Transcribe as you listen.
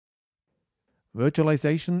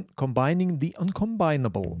Virtualization combining the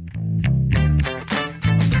uncombinable.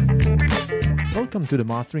 Welcome to the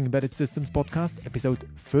Mastering Embedded Systems podcast, episode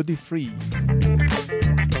 33.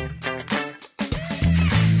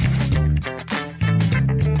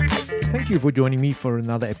 Thank you for joining me for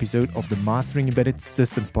another episode of the Mastering Embedded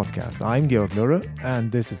Systems podcast. I'm Georg Löhrer,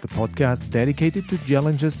 and this is the podcast dedicated to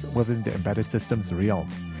challenges within the embedded systems realm.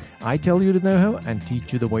 I tell you the know-how and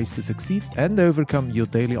teach you the ways to succeed and overcome your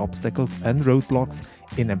daily obstacles and roadblocks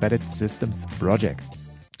in embedded systems projects.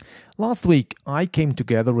 Last week, I came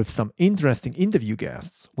together with some interesting interview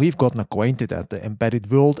guests. We've gotten acquainted at the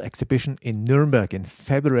Embedded World exhibition in Nuremberg in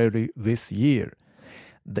February this year.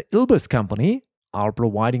 The Ilbus company are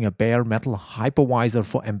providing a bare metal hypervisor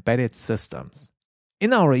for embedded systems.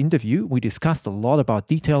 In our interview, we discussed a lot about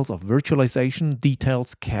details of virtualization,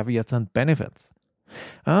 details, caveats, and benefits.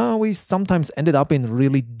 We sometimes ended up in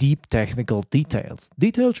really deep technical details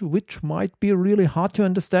which might be really hard to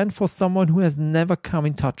understand for someone who has never come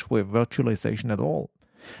in touch with virtualization at all.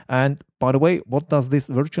 And by the way, what does this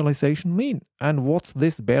virtualization mean? And what's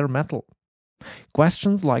this bare metal?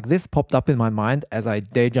 Questions like this popped up in my mind as I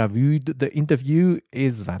déjà vued the interview.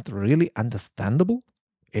 Is that really understandable?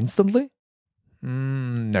 Instantly?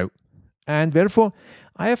 No. And therefore,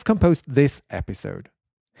 I have composed this episode.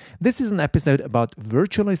 This is an episode about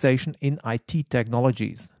virtualization in IT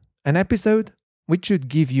technologies. An episode which should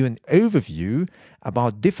give you an overview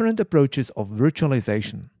about different approaches of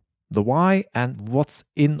virtualization, the why and what's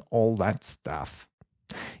in all that stuff.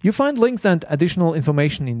 You find links and additional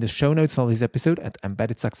information in the show notes for this episode at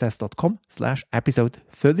embeddedsuccess.com/episode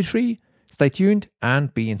 33. Stay tuned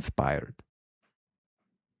and be inspired.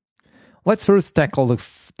 Let's first tackle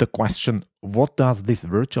the question, what does this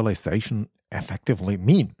virtualization effectively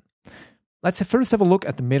mean? Let's first have a look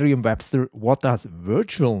at the Merriam-Webster. What does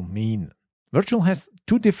virtual mean? Virtual has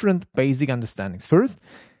two different basic understandings. First,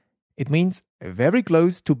 it means very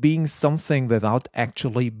close to being something without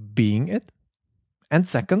actually being it. And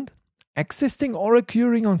second, existing or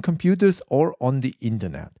occurring on computers or on the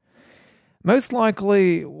internet. Most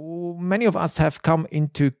likely, many of us have come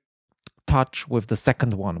into touch with the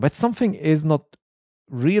second one, but something is not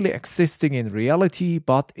really existing in reality,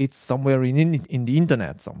 but it's somewhere in the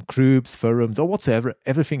internet, some groups, forums, or whatsoever.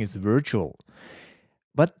 Everything is virtual.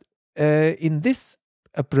 But in this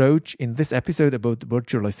approach, in this episode about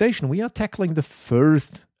virtualization, we are tackling the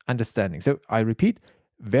first understanding. So I repeat,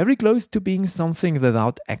 very close to being something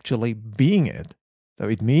without actually being it. So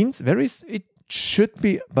it means it should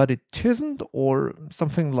be, but it isn't, or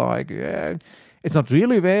something like it's not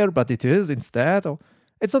really there, but it is instead, or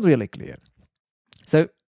it's not really clear. So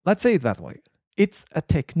let's say it that way. It's a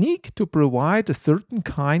technique to provide a certain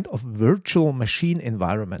kind of virtual machine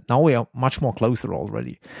environment. Now we are much more closer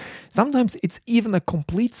already. Sometimes it's even a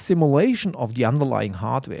complete simulation of the underlying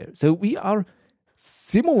hardware. So we are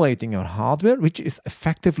simulating a hardware which is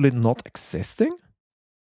effectively not existing.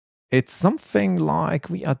 It's something like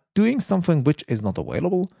we are doing something which is not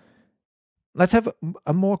available. Let's have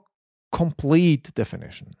a more complete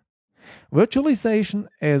definition. Virtualization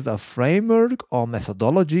is a framework or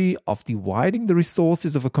methodology of dividing the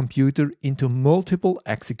resources of a computer into multiple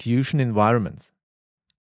execution environments.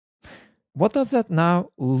 What does that now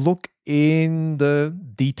look in the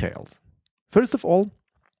details? First of all,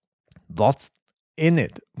 what's in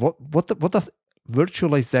it? What does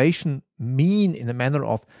virtualization mean in the manner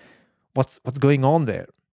of what's going on there?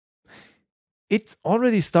 It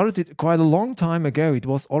already started quite a long time ago. It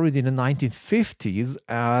was already in the 1950s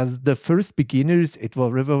as the first beginners.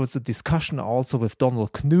 There was a discussion also with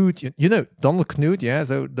Donald Knuth. You know Donald Knuth, yeah?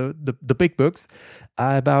 So the big books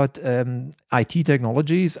about IT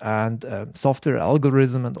technologies and software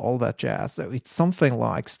algorithm and all that jazz. So it's something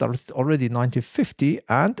like started already in 1950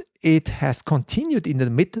 and it has continued in the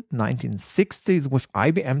mid-1960s with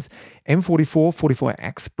IBM's M44,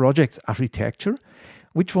 44X project architecture,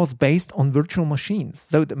 which was based on virtual machines.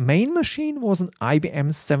 So the main machine was an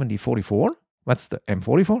IBM 7044, that's the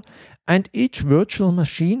M44, and each virtual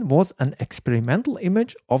machine was an experimental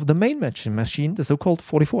image of the main machine, the so-called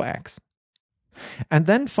 44X. And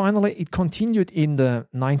then finally it continued in the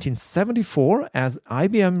 1974 as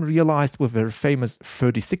IBM realized with their famous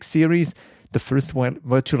 36 series, the first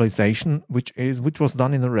virtualization, which was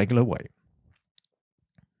done in a regular way.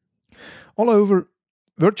 All over,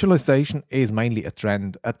 virtualization is mainly a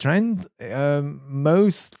trend.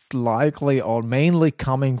 Most likely or mainly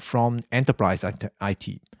coming from enterprise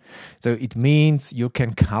IT. So it means you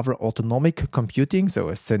can cover autonomic computing, so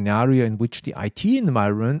a scenario in which the IT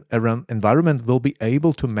environment will be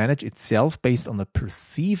able to manage itself based on a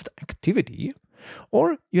perceived activity.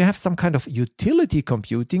 Or you have some kind of utility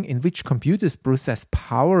computing in which computers process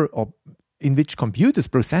power, or in which computers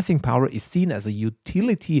processing power is seen as a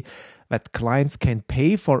utility that clients can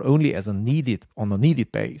pay for only as on a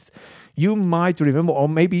needed base. You might remember, or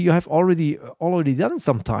maybe you have already done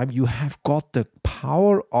sometime, you have got the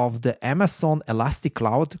power of the Amazon Elastic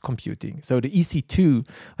Cloud Computing. So the EC2,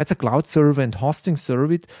 that's a cloud server and hosting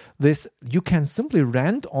service. This you can simply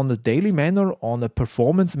rent on a daily manner, on a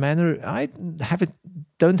performance manner. I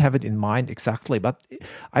don't have it in mind exactly, but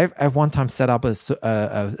I one time set up a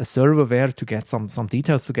server there to get some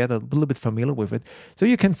details to get a little bit familiar with it. So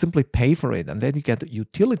you can simply pay for it, and then you get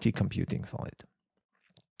utility computing for it.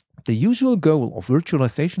 The usual goal of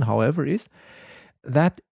virtualization, however, is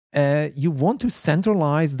that you want to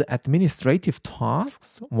centralize the administrative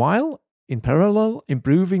tasks while in parallel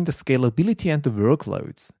improving the scalability and the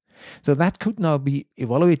workloads. So that could now be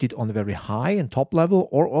evaluated on a very high and top level,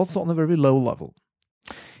 or also on a very low level.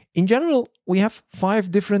 In general, we have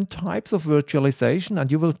 5 different types of virtualization,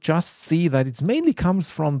 and you will just see that it mainly comes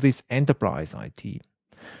from this enterprise IT.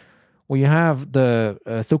 We have the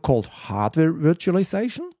so-called hardware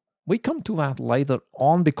virtualization. We come to that later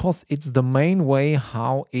on because it's the main way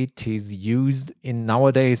how it is used in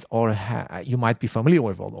nowadays, or you might be familiar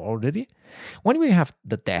with it already. When we have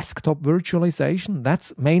the desktop virtualization,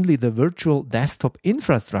 that's mainly the virtual desktop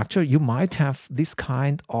infrastructure. You might have this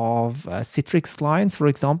kind of Citrix clients, for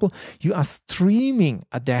example. You are streaming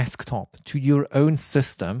a desktop to your own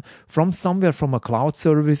system from somewhere, from a cloud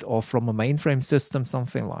service or from a mainframe system,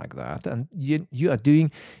 something like that. And you are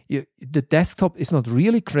doing, the desktop is not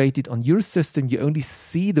really created on your system. You only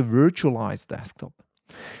see the virtualized desktop.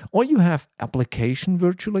 Or you have application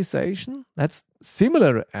virtualization. That's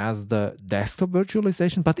similar as the desktop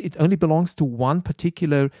virtualization, but it only belongs to one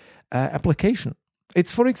particular application.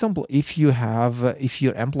 It's, for example, if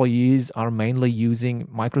your employees are mainly using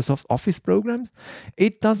Microsoft Office programs,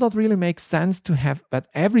 it does not really make sense to have that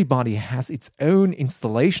everybody has its own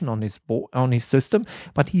installation on his system,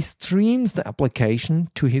 but he streams the application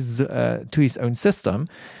to his own system,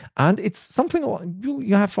 and it's something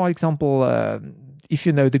you have, for example, if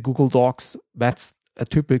you know the Google Docs, that's a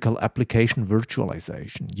typical application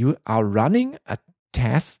virtualization. You are running a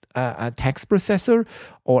text processor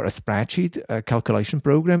or a spreadsheet calculation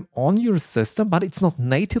program on your system, but it's not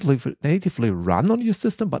natively run on your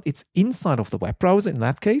system, but it's inside of the web browser. In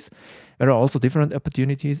that case, there are also different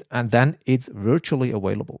opportunities, and then it's virtually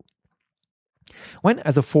available. When,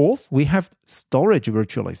 as a fourth, we have storage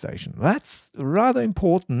virtualization. That's rather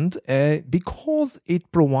important because it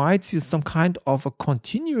provides you some kind of a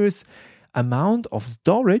continuous amount of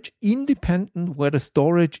storage independent where the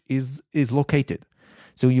storage is located.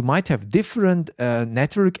 So you might have different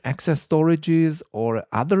network access storages or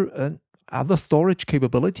other storage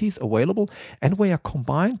capabilities available, and they are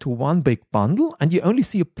combined to one big bundle, and you only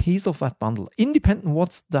see a piece of that bundle, independent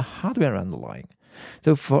what's the hardware underlying.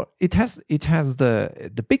 So it has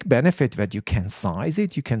the big benefit that you can size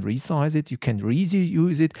it, you can resize it, you can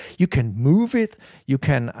reuse it, you can move it, you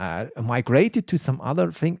can migrate it to some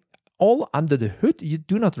other thing, all under the hood. You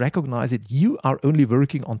do not recognize it. You are only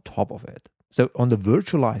working on top of it. So on the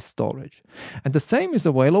virtualized storage. And the same is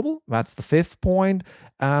available, that's the fifth point,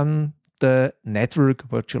 the network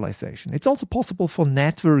virtualization. It's also possible for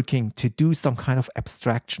networking to do some kind of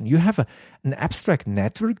abstraction. You have an abstract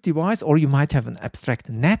network device, or you might have an abstract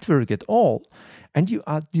network at all, and you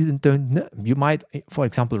don't know. You might, for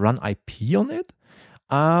example, run IP on it,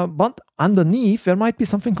 but underneath there might be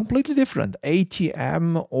something completely different,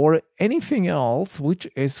 ATM or anything else which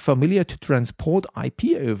is familiar to transport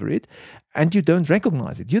IP over it, and you don't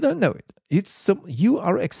recognize it. You don't know it. You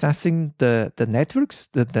are accessing the networks,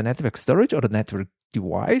 the network storage or the network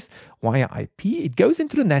device via IP. It goes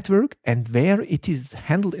into the network, and there it is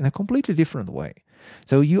handled in a completely different way.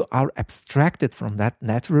 So you are abstracted from that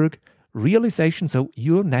network realization. So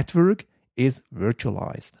your network is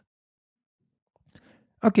virtualized.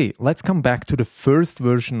 Okay, let's come back to the first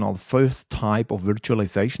version or the first type of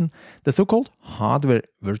virtualization, the so-called hardware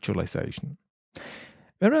virtualization.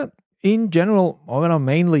 In general, there are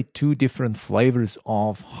mainly 2 different flavors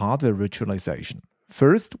of hardware virtualization.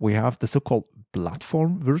 First, we have the so-called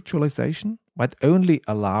platform virtualization, that only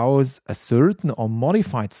allows a certain or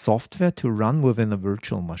modified software to run within a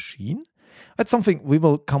virtual machine. That's something we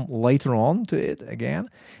will come later on to it again.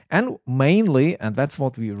 And mainly, and that's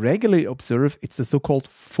what we regularly observe, it's the so-called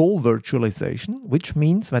full virtualization, which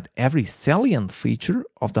means that every salient feature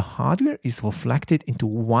of the hardware is reflected into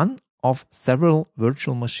one of several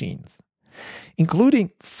virtual machines, including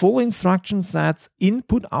full instruction sets,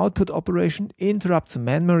 input-output operation, interrupts,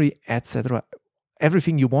 memory, etc.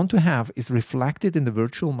 everything you want to have is reflected in the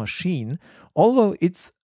virtual machine, although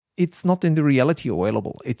it's not in the reality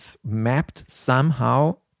available. It's mapped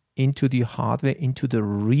somehow into the hardware, into the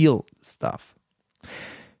real stuff.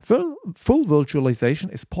 Full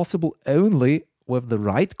virtualization is possible only with the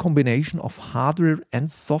right combination of hardware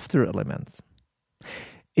and software elements.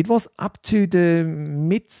 It was up to the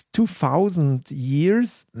mid-2000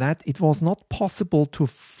 years that it was not possible to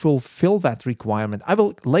fulfill that requirement. I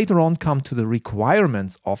will later on come to the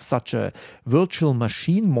requirements of such a virtual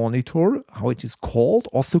machine monitor, how it is called,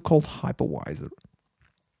 also called hypervisor.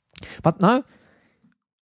 But now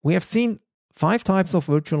we have seen 5 types of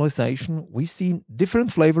virtualization. We've seen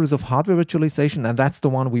different flavors of hardware virtualization, and that's the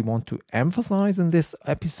one we want to emphasize in this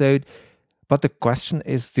episode. But the question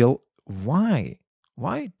is still, why?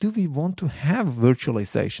 Why do we want to have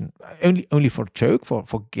virtualization? Only for joke,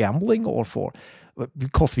 for gambling, or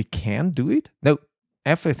because we can do it? No,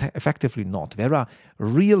 effectively not. There are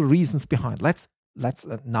real reasons behind. Let's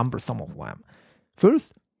number some of them.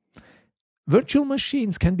 First, virtual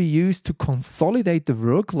machines can be used to consolidate the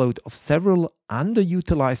workload of several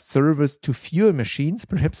underutilized servers to fewer machines,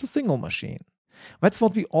 perhaps a single machine. That's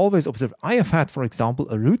what we always observe. I have had, for example,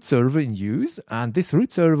 a root server in use, and this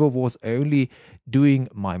root server was only doing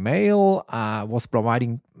my mail, was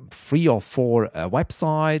providing 3 or 4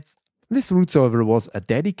 websites. This root server was a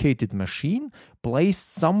dedicated machine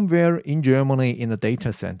placed somewhere in Germany in a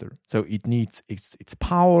data center. So it needs its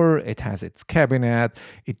power, it has its cabinet,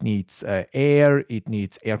 it needs air, it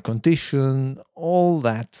needs air condition. All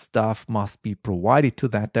that stuff must be provided to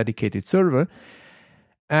that dedicated server.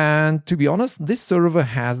 And to be honest, this server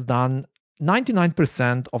has done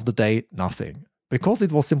 99% of the day nothing because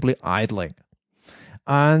it was simply idling.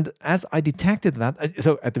 And as I detected that,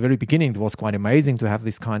 so at the very beginning, it was quite amazing to have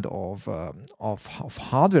this kind of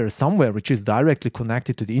hardware somewhere which is directly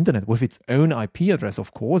connected to the internet with its own IP address,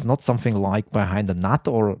 of course, not something like behind a NAT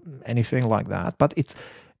or anything like that, but it's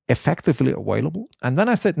effectively available. And then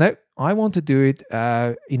I said, no, I want to do it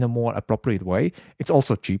in a more appropriate way. It's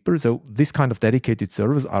also cheaper. So this kind of dedicated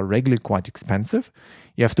servers are regularly quite expensive.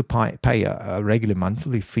 You have to pay a regular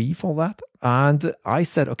monthly fee for that. And I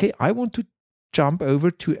said, okay, I want to jump over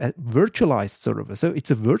to a virtualized server. So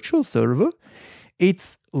it's a virtual server.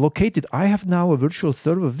 It's located, I have now a virtual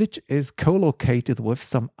server which is co-located with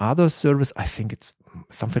some other servers. I think it's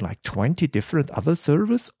something like 20 different other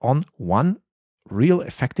servers on one real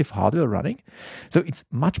effective hardware running. So it's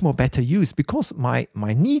much more better use because my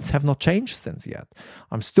needs have not changed since yet.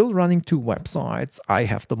 I'm still running 2 websites. I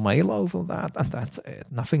have the mail over that, and that's it,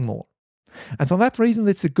 nothing more. And for that reason,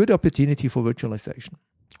 it's a good opportunity for virtualization.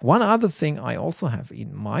 One other thing I also have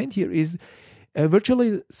in mind here is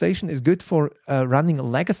virtualization is good for running a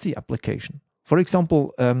legacy application. For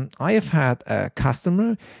example, I have had a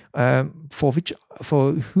customer for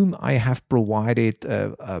whom I have provided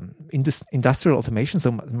industrial automation,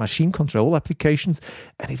 so machine control applications,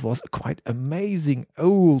 and it was a quite amazing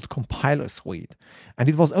old compiler suite. And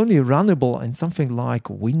it was only runnable in something like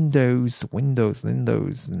Windows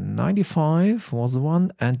 95 was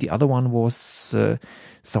one, and the other one was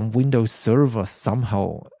some Windows Server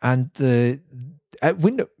somehow. And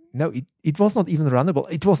it was not even runnable.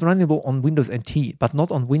 It was runnable on Windows NT, but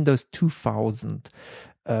not on Windows 2000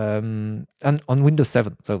 and on Windows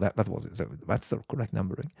 7. So that was it. So that's the correct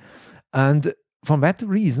numbering. And for that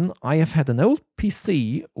reason, I have had an old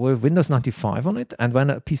PC with Windows 95 on it, and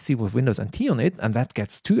then a PC with Windows NT on it, and that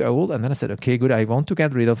gets too old. And then I said, okay, good, I want to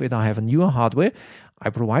get rid of it. I have a newer hardware.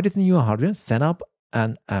 I provided a newer hardware, set up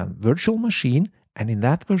a virtual machine, and in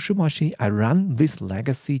that virtual machine, I run this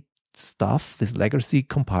legacy stuff, this legacy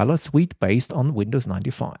compiler suite based on Windows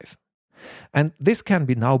 95. And this can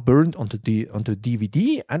be now burned onto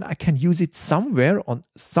DVD, and I can use it somewhere on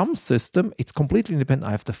some system. It's completely independent.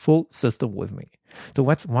 I have the full system with me. So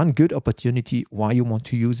that's one good opportunity why you want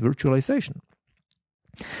to use virtualization.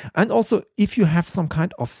 And also, if you have some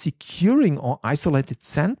kind of securing or isolated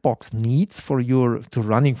sandbox needs to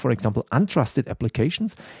running, for example, untrusted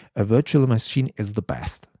applications, a virtual machine is the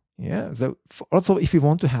best. Yeah. So also, if you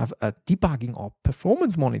want to have a debugging or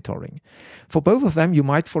performance monitoring, for both of them, you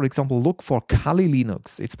might, for example, look for Kali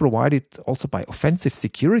Linux. It's provided also by Offensive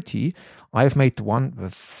Security. I've made one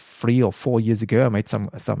 3 or 4 years ago. I made some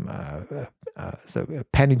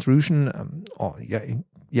pen intrusion,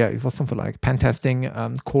 it was something like pen testing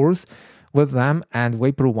course with them, and we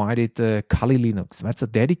provided Kali Linux. That's a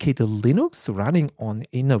dedicated Linux running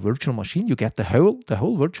in a virtual machine. You get the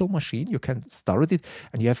whole virtual machine. You can start it,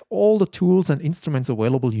 and you have all the tools and instruments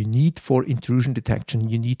available you need for intrusion detection,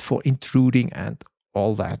 you need for intruding, and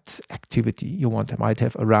all that activity you might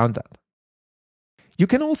have around that. You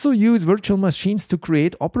can also use virtual machines to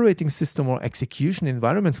create operating system or execution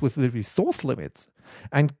environments with the resource limits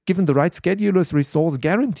and given the right scheduler's resource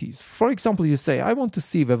guarantees. For example, you say, I want to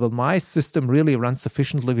see whether my system really runs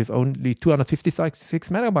sufficiently with only 256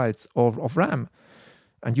 megabytes of RAM.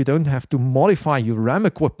 And you don't have to modify your RAM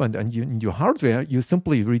equipment and your hardware. You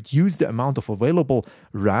simply reduce the amount of available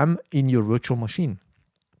RAM in your virtual machine.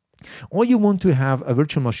 Or you want to have a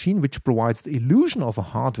virtual machine which provides the illusion of a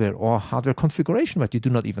hardware or hardware configuration that you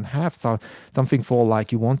do not even have. So something for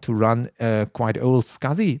like you want to run quite old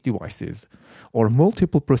SCSI devices or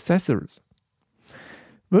multiple processors.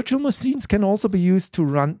 Virtual machines can also be used to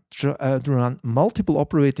run multiple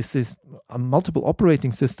operating systems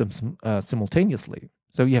simultaneously.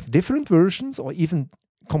 So you have different versions or even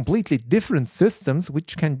completely different systems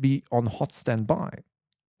which can be on hot standby.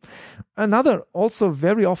 Another also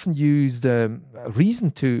very often used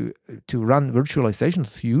reason to run virtualization,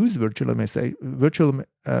 to use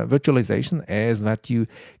virtualization, is that you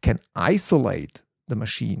can isolate the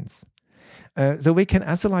machines. So we can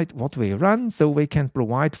isolate what we run, so we can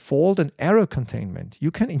provide fault and error containment.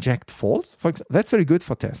 You can inject faults, for example, that's very good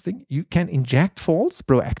for testing. You can inject faults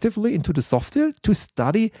proactively into the software to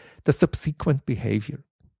study the subsequent behavior.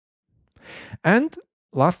 And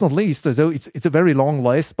last not least, though it's a very long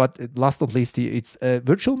list, but last not least, it's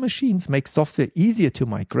virtual machines make software easier to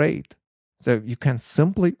migrate. So you can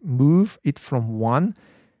simply move it from one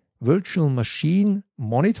virtual machine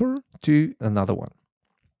monitor to another one.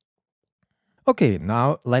 Okay,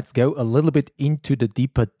 now let's go a little bit into the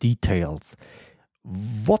deeper details.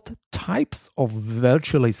 What types of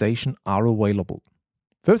virtualization are available?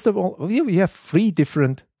 First of all, we have 3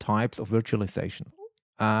 different types of virtualization.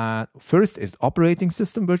 First is operating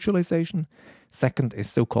system virtualization. Second is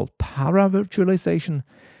so-called para-virtualization.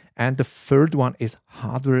 And the third one is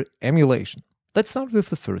hardware emulation. Let's start with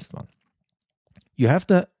the first one. You have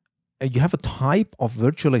a type of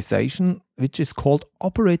virtualization which is called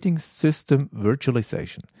operating system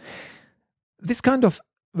virtualization. This kind of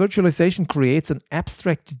virtualization creates an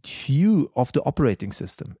abstracted view of the operating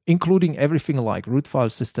system, including everything like root file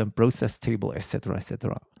system, process table, etc.,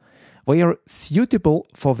 etc. They are suitable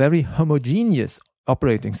for very homogeneous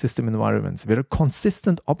operating system environments where a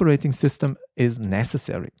consistent operating system is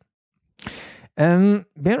necessary.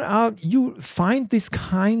 You find this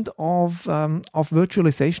kind of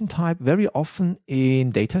virtualization type very often in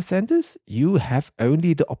data centers. You have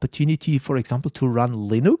only the opportunity, for example, to run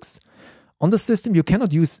Linux on the system. You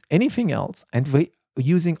cannot use anything else, and we're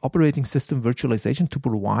using operating system virtualization to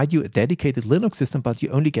provide you a dedicated Linux system, but you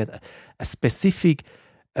only get a specific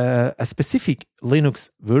Linux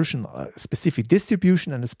version, a specific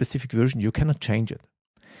distribution and a specific version. You cannot change it.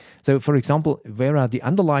 So, for example, where the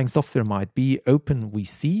underlying software might be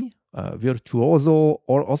OpenVC, Virtuoso,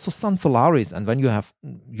 or also Sun Solaris, and then you have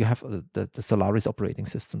the Solaris operating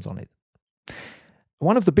systems on it.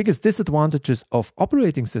 One of the biggest disadvantages of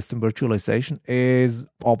operating system virtualization is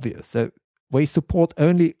obvious. So we support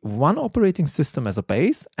only one operating system as a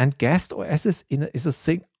base, and guest OSs in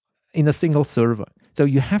a single server. So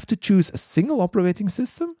you have to choose a single operating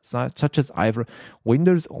system, such as either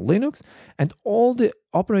Windows or Linux, and all the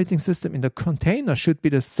operating system in the container should be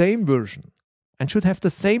the same version and should have the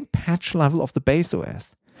same patch level of the base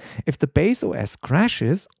OS. If the base OS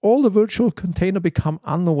crashes, all the virtual container become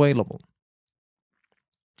unavailable.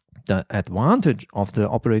 The advantage of the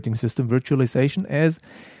operating system virtualization is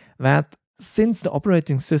that since the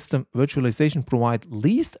operating system virtualization provides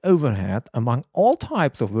least overhead among all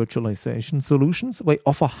types of virtualization solutions, they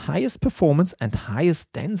offer highest performance and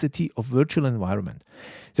highest density of virtual environment.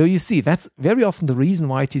 So you see, that's very often the reason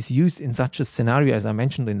why it is used in such a scenario as I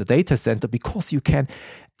mentioned in the data center, because you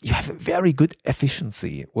have a very good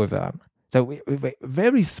efficiency with them. So a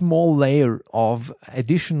very small layer of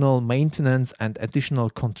additional maintenance and additional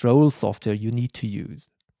control software you need to use.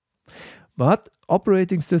 But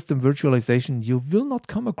operating system virtualization, you will not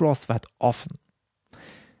come across that often.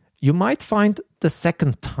 You might find the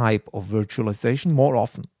second type of virtualization more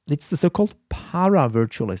often. It's the so-called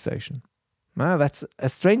para-virtualization. That's a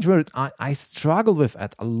strange word. I struggle with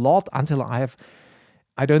it a lot until I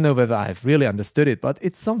don't know whether I've really understood it, but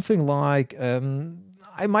it's something like,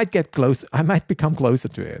 I might become closer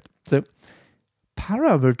to it. So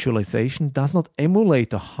para-virtualization does not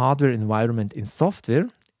emulate a hardware environment in software.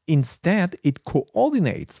 Instead, it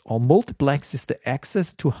coordinates or multiplexes the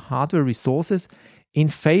access to hardware resources in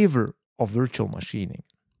favor of virtual machining.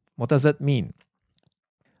 What does that mean?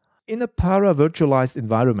 In a para-virtualized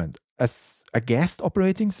environment, as a guest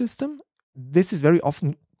operating system, this is very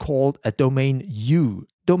often called a domain U.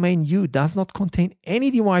 Domain U does not contain any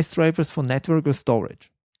device drivers for network or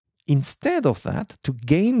storage. Instead of that, to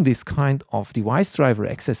gain this kind of device driver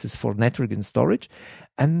accesses for network and storage,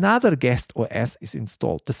 another guest OS is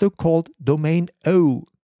installed, the so-called domain O,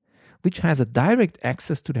 which has a direct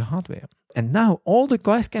access to the hardware. And now all the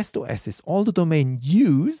guest OSs, all the domain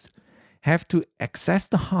U's, have to access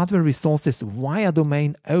the hardware resources via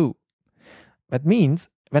domain O. That means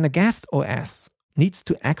when a guest OS needs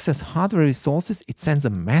to access hardware resources, it sends a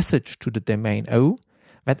message to the domain O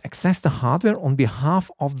that access the hardware on behalf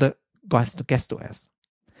of the guest OS.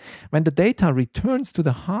 When the data returns to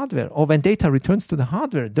the hardware, or when data returns to the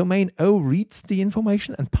hardware, domain O reads the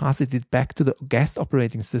information and passes it back to the guest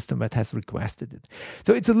operating system that has requested it.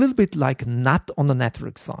 So it's a little bit like NAT on the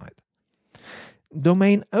network side.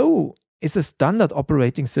 Domain O is a standard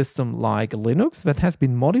operating system like Linux that has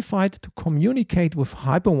been modified to communicate with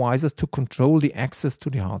hypervisors to control the access to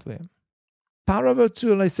the hardware.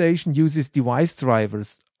 Paravirtualization uses device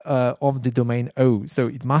drivers of the domain O, so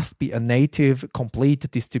it must be a native, complete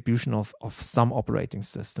distribution of some operating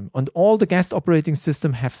system. And all the guest operating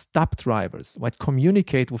system have stub drivers that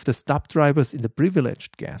communicate with the stub drivers in the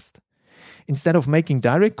privileged guest. Instead of making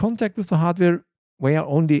direct contact with the hardware, we are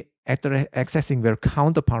only accessing their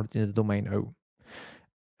counterpart in the domain O.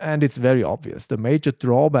 And it's very obvious. The major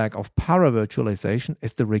drawback of paravirtualization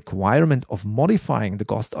is the requirement of modifying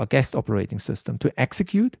the guest operating system to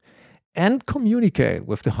execute and communicate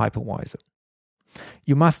with the hypervisor.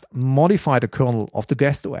 You must modify the kernel of the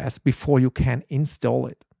guest OS before you can install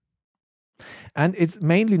it. And it's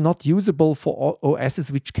mainly not usable for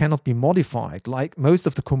OSs which cannot be modified, like most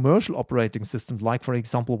of the commercial operating systems, like for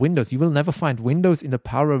example Windows. You will never find Windows in a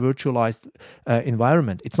paravirtualized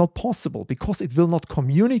environment. It's not possible because it will not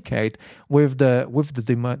communicate with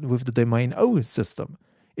the domain O system.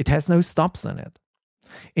 It has no stubs in it.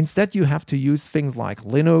 Instead, you have to use things like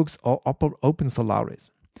Linux or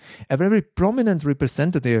OpenSolaris. A very prominent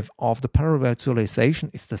representative of the paravirtualization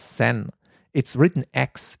is the Xen. It's written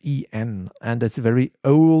Xen, and it's a very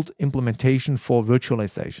old implementation for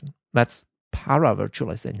virtualization. That's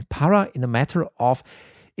paravirtualization. Para in a matter of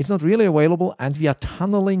it's not really available, and we are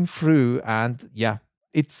tunneling through, and yeah,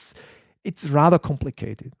 it's rather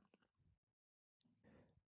complicated.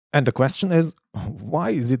 And the question is, why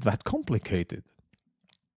is it that complicated?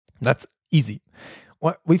 That's easy.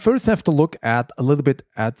 Well, we first have to look at a little bit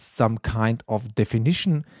at some kind of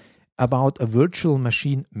definition about a virtual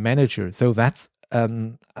machine manager. So that's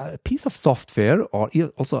a piece of software, or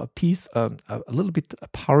also a piece, a little bit a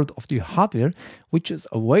part of the hardware, which is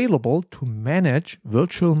available to manage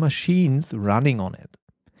virtual machines running on it.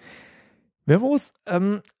 There was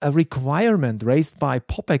a requirement raised by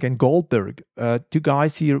Popek and Goldberg, two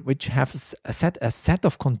guys here, which have set a set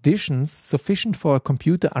of conditions sufficient for a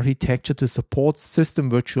computer architecture to support system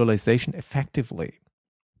virtualization effectively.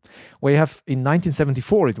 We have in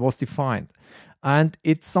 1974 it was defined, and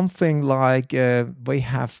it's something like we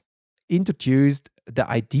have introduced the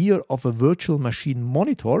idea of a virtual machine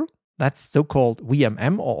monitor. That's so-called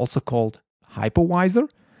VMM, or also called hypervisor.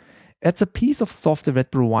 It's a piece of software that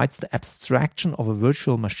provides the abstraction of a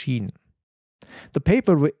virtual machine. The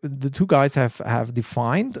paper the two guys have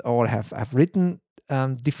defined or have written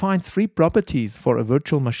defines three properties for a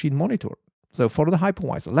virtual machine monitor. So for the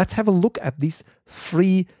hypervisor, let's have a look at these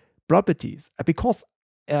three properties, because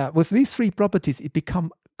with these three properties it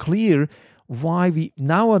becomes clear why we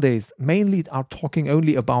nowadays mainly are talking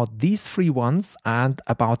only about these three ones and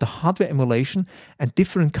about the hardware emulation and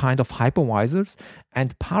different kind of hypervisors,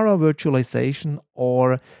 and paravirtualization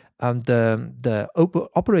or the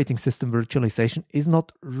operating system virtualization is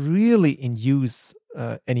not really in use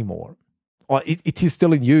anymore. Or it is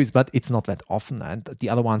still in use, but it's not that often, and the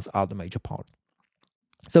other ones are the major part.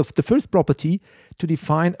 So the first property to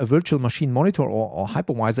define a virtual machine monitor or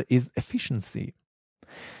hypervisor is efficiency.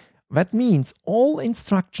 That means all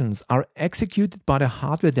instructions are executed by the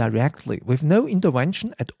hardware directly, with no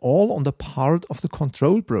intervention at all on the part of the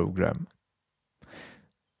control program.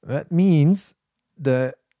 That means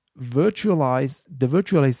the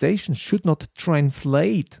virtualization should not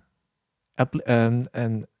translate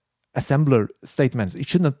an assembler statements. It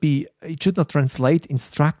should not translate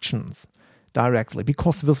instructions directly,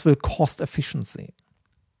 because this will cost efficiency.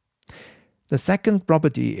 The second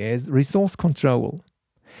property is resource control.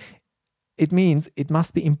 It means it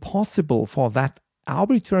must be impossible for that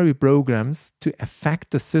arbitrary programs to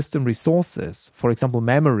affect the system resources, for example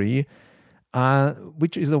memory,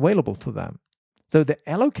 which is available to them. So the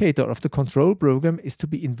allocator of the control program is to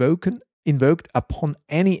be invoked upon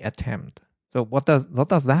any attempt. So what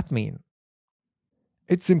does that mean?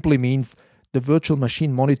 It simply means the virtual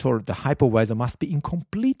machine monitor, the hypervisor, must be in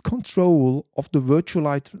complete control of the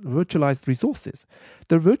virtualized resources.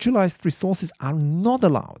 The virtualized resources are not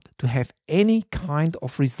allowed to have any kind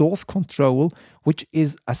of resource control which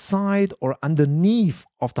is aside or underneath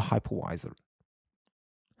of the hypervisor.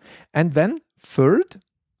 And then third,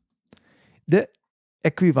 the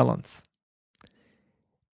equivalence.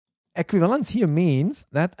 Equivalence here means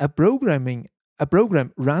that a program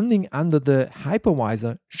running under the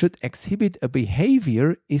hypervisor should exhibit a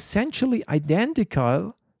behavior essentially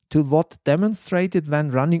identical to what demonstrated when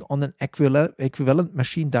running on an equivalent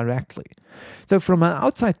machine directly. So from an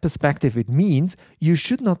outside perspective, it means you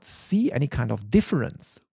should not see any kind of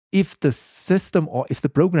difference if the system or if the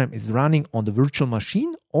program is running on the virtual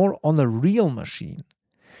machine or on a real machine.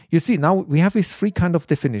 You see, now we have these three kind of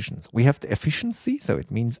definitions. We have the efficiency, so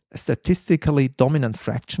it means a statistically dominant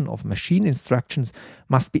fraction of machine instructions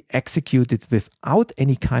must be executed without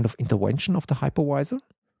any kind of intervention of the hypervisor.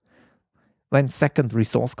 Then second,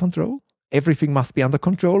 resource control. Everything must be under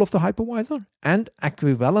control of the hypervisor. And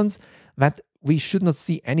equivalence, that we should not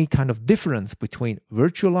see any kind of difference between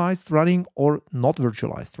virtualized running or not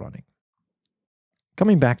virtualized running.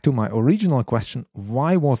 Coming back to my original question,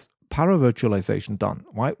 why was paravirtualization done?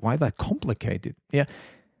 Why that complicated? Yeah,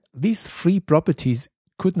 these three properties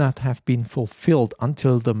could not have been fulfilled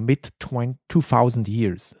until the mid-2000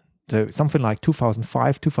 years. So something like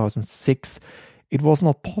 2005, 2006, it was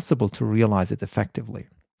not possible to realize it effectively.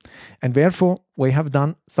 And therefore, we have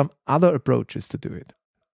done some other approaches to do it.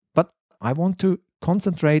 But I want to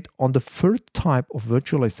concentrate on the third type of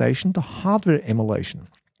virtualization, the hardware emulation.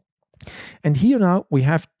 And here now we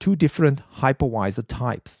have two different hypervisor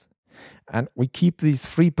types. And we keep these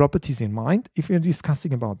three properties in mind if we're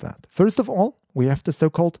discussing about that. First of all, we have the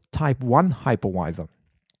so-called type 1 hypervisor.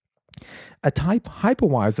 A type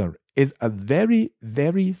hypervisor is a very,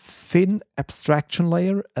 very thin abstraction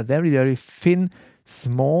layer, a very, very thin,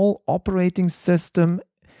 small operating system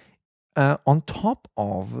on top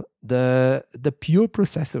of the pure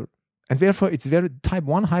processor. And therefore, type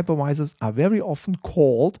 1 hypervisors are very often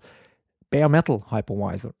called bare metal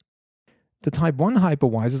hypervisor. The type 1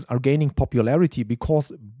 hypervisors are gaining popularity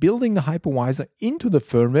because building the hypervisor into the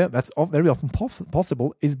firmware, that's very often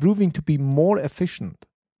possible, is proving to be more efficient.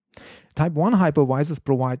 Type 1 hypervisors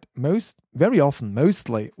provide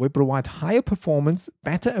mostly provide higher performance,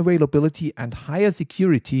 better availability, and higher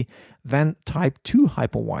security than type 2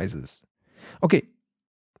 hypervisors. Okay,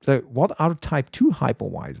 so what are type 2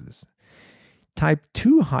 hypervisors? Type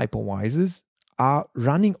 2 hypervisors are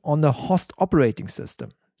running on the host operating system.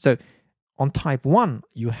 So on type 1,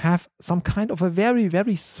 you have some kind of a very,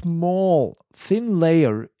 very small, thin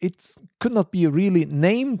layer. It could not be really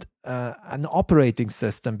named an operating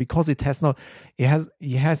system because it has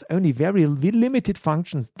only very limited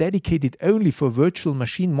functions dedicated only for virtual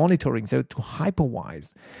machine monitoring, so to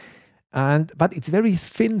hypervise. But it's very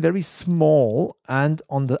thin, very small. And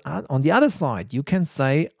on the other side, you can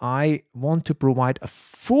say, I want to provide a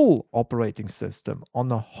full operating system on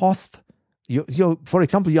the host. For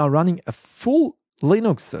example, you are running a full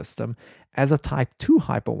Linux system as a type 2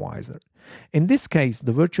 hypervisor. In this case,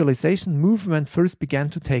 the virtualization movement first began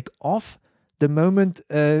to take off the moment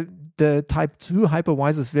the type 2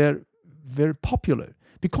 hypervisors were very popular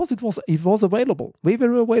because it was available. They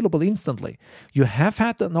were available instantly. You have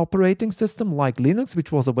had an operating system like Linux,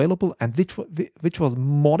 which was available and which was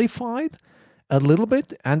modified a little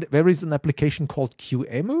bit. And there is an application called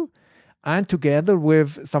QEMU. And together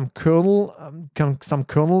with some kernel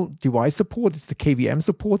device support, it's the KVM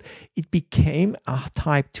support, it became a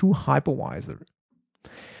type 2 hypervisor.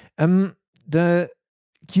 The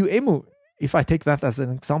QEMU, if I take that as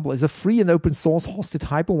an example, is a free and open source hosted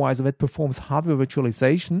hypervisor that performs hardware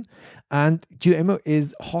virtualization. And QEMU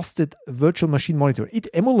is hosted virtual machine monitor. It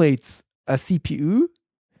emulates a CPU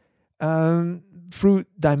through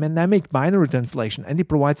dynamic binary translation, and it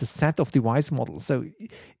provides a set of device models. So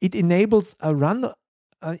it enables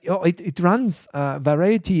it runs a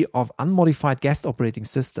variety of unmodified guest operating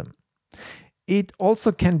system. It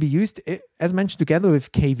also can be used, as mentioned, together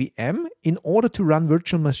with KVM in order to run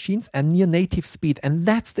virtual machines at near native speed. And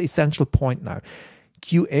that's the essential point now.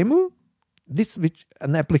 QEMU,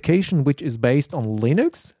 an application which is based on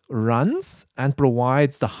Linux, runs and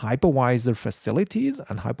provides the hypervisor facilities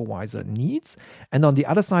and hypervisor needs. And on the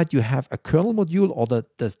other side, you have a kernel module or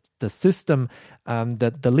the system,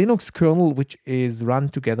 the Linux kernel, which is run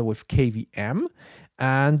together with KVM.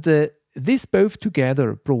 And this both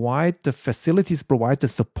together provide the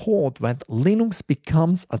support when Linux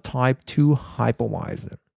becomes a type 2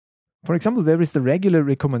 hypervisor. For example, there is the regular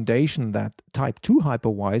recommendation that type 2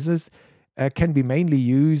 hypervisors can be mainly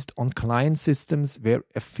used on client systems where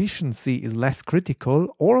efficiency is less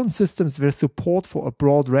critical, or on systems where support for a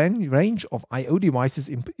broad range of I/O devices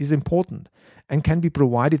is important and can be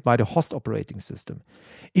provided by the host operating system.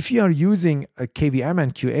 If you are using a KVM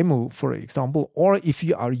and QEMU, for example, or if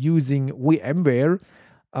you are using VMware,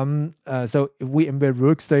 so VMware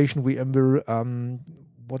Workstation, VMware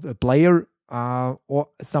Player, or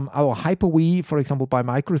some our Hyper-V, for example, by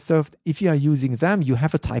Microsoft, if you are using them, you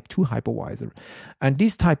have a Type 2 hypervisor. And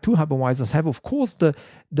these Type 2 hypervisors have, of course, the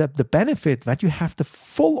benefit that you have the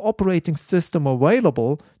full operating system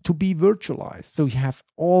available to be virtualized. So you have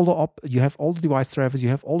all the device drivers, you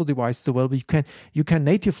have all the devices available. You can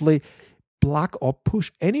natively plug or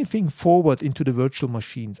push anything forward into the virtual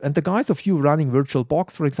machines. And the guys of you running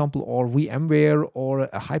VirtualBox, for example, or VMware or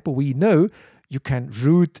a Hyper-V know you can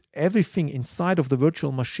route everything inside of the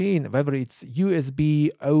virtual machine, whether it's USB,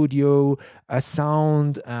 audio,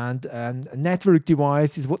 sound, and network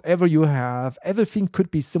devices, whatever you have, everything could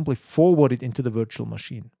be simply forwarded into the virtual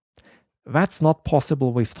machine. That's not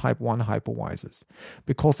possible with Type 1 hypervisors,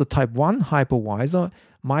 because the Type 1 hypervisor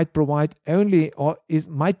might provide only, or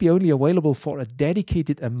might be only available for a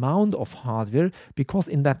dedicated amount of hardware, because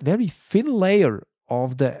in that very thin layer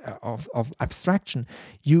of abstraction,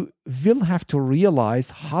 you will have to realize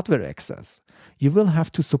hardware access. You will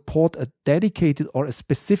have to support a dedicated or a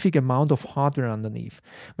specific amount of hardware underneath.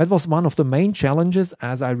 That was one of the main challenges,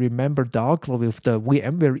 as I remember darkly, with the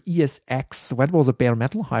VMware ESX. That was a bare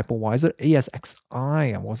metal hypervisor,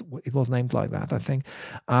 ESXi, it was named like that, I think.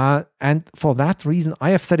 And for that reason,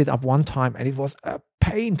 I have set it up one time, and it was a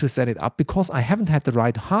pain to set it up because I haven't had the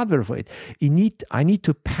right hardware for it. I need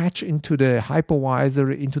to patch into the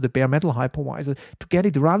hypervisor, into the bare metal hypervisor, to get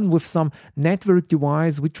it run with some network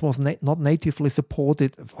device which was not natively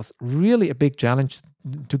supported. It was really a big challenge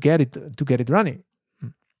to get it running.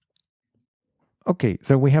 Okay,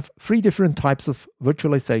 so we have three different types of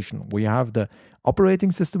virtualization. We have the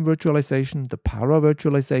operating system virtualization, the power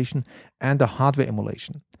virtualization, and the hardware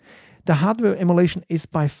emulation. The hardware emulation is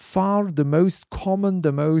by far the most common,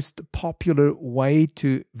 the most popular way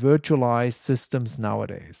to virtualize systems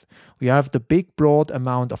nowadays. We have the big, broad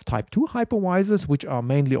amount of Type 2 hypervisors, which are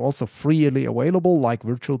mainly also freely available, like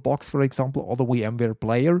VirtualBox, for example, or the VMware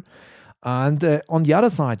Player. And on the other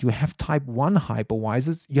side, you have Type 1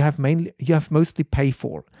 hypervisors. You have mostly pay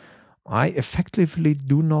for. I effectively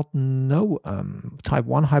do not know Type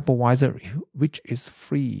 1 hypervisor which is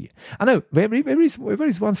free. I know there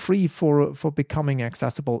is one free for becoming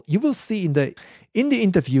accessible. You will see in the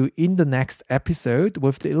interview in the next episode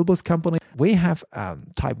with the Ilbus company, we have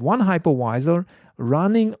Type 1 hypervisor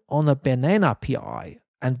running on a Banana PI.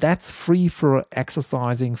 And that's free for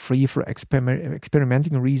exercising, free for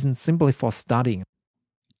experimenting reasons, simply for studying.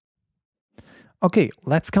 Okay,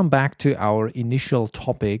 let's come back to our initial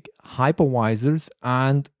topic, hypervisors,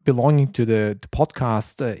 and belonging to the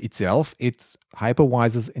podcast itself, it's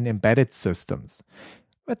hypervisors in embedded systems.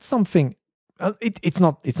 That's something, it's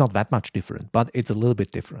not that much different, but it's a little bit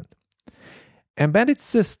different. Embedded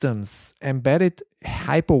systems, embedded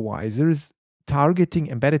hypervisors targeting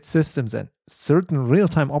embedded systems and certain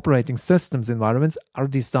real-time operating systems environments are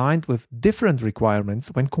designed with different requirements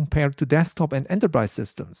when compared to desktop and enterprise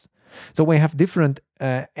systems. So we have different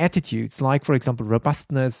attitudes, like, for example,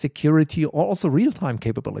 robustness, security, or also real-time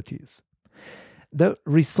capabilities. The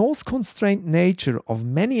resource-constrained nature of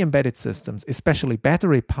many embedded systems, especially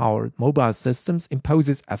battery-powered mobile systems,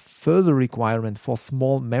 imposes a further requirement for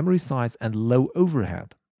small memory size and low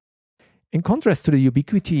overhead. In contrast to the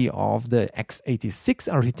ubiquity of the x86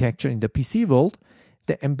 architecture in the PC world,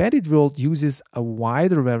 the embedded world uses a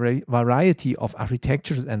wider variety of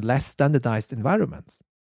architectures and less standardized environments.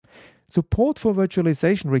 Support for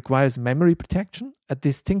virtualization requires memory protection, a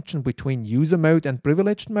distinction between user mode and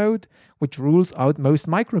privileged mode, which rules out most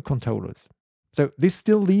microcontrollers. So this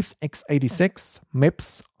still leaves x86,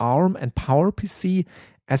 MIPS, ARM, and PowerPC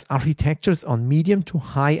as architectures on medium to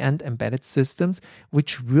high-end embedded systems,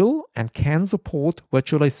 which will and can support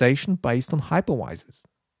virtualization based on hypervisors.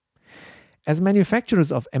 As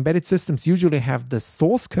manufacturers of embedded systems usually have the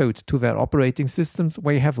source code to their operating systems,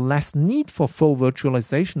 we have less need for full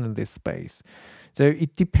virtualization in this space. So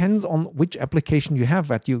it depends on which application you have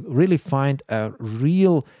that you really find a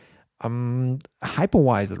real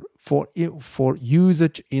hypervisor for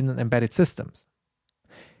usage in embedded systems.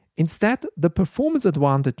 Instead, the performance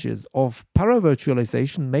advantages of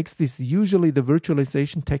paravirtualization makes this usually the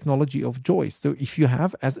virtualization technology of choice. So if you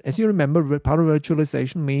have, as you remember,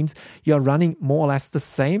 paravirtualization means you are running more or less the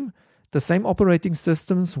same operating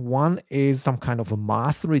systems. One is some kind of a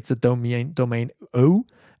master, it's a domain O,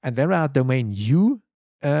 and there are domain U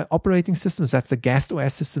operating systems, that's the guest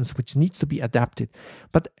OS systems, which needs to be adapted.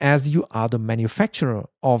 But as you are the manufacturer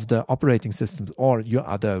of the operating systems, or you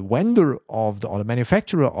are the vendor or the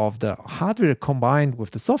manufacturer of the hardware combined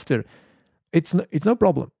with the software, it's no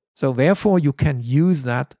problem. So therefore, you can use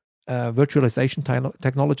that virtualization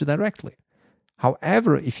technology directly.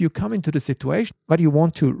 However, if you come into the situation where you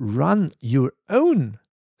want to run your own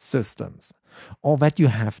systems, or that you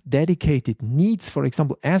have dedicated needs, for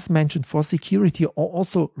example, as mentioned, for security, or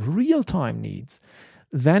also real-time needs,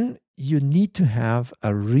 then you need to have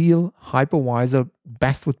a real hypervisor.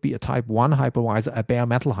 Best would be a type 1 hypervisor, a bare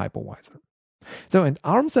metal hypervisor. So, and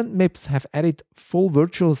ARMS and MIPS have added full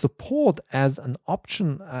virtual support as an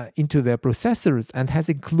option into their processors, and has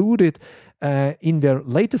included in their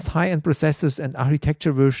latest high-end processors and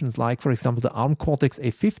architecture versions, like, for example, the ARM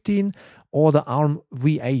Cortex-A15 or the ARM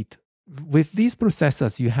V8. With these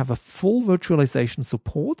processors, you have a full virtualization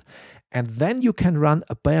support, and then you can run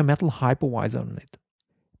a bare metal hypervisor on it.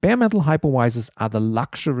 Bare metal hypervisors are the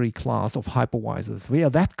luxury class of hypervisors. We are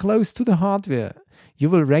that close to the hardware. You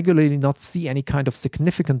will regularly not see any kind of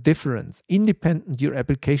significant difference, independent your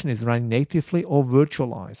application is running natively or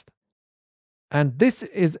virtualized. And this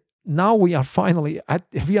is, now we are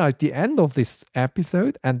at the end of this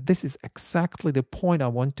episode, and this is exactly the point I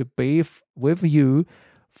want to be with you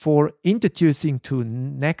for introducing to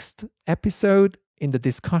next episode in the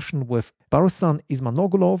discussion with Barusan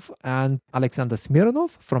Ismanogulov and Alexander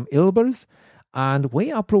Smirnov from Ilbers. And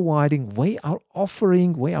we are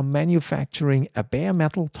manufacturing a bare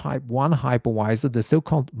metal type 1 hypervisor, the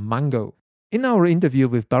so-called Mango. In our interview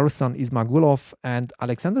with Barusan Ismagulov and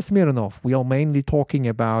Alexander Smirnov, we are mainly talking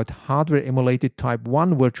about hardware emulated type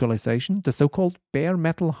 1 virtualization, the so-called bare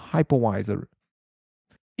metal hypervisor.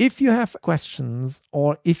 If you have questions,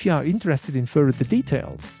 or if you are interested in further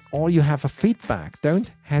details, or you have a feedback, don't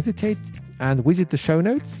hesitate and visit the show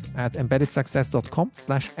notes at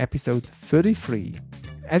embeddedsuccess.com/episode 33.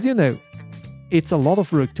 As you know, it's a lot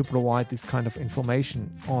of work to provide this kind of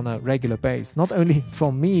information on a regular basis, not only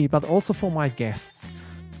for me, but also for my guests.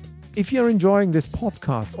 If you're enjoying this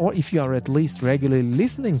podcast, or if you are at least regularly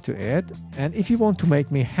listening to it, and if you want to make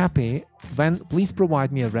me happy, then please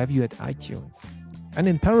provide me a review at iTunes. And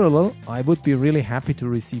in parallel, I would be really happy to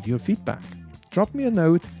receive your feedback. Drop me a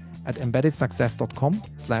note at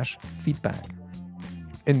embeddedsuccess.com/feedback.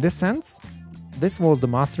 In this sense, this was the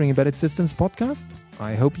Mastering Embedded Systems podcast.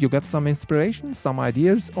 I hope you got some inspiration, some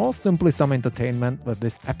ideas, or simply some entertainment with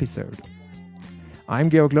this episode. I'm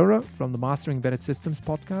Georg Lohrer from the Mastering Embedded Systems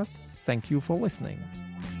podcast. Thank you for listening.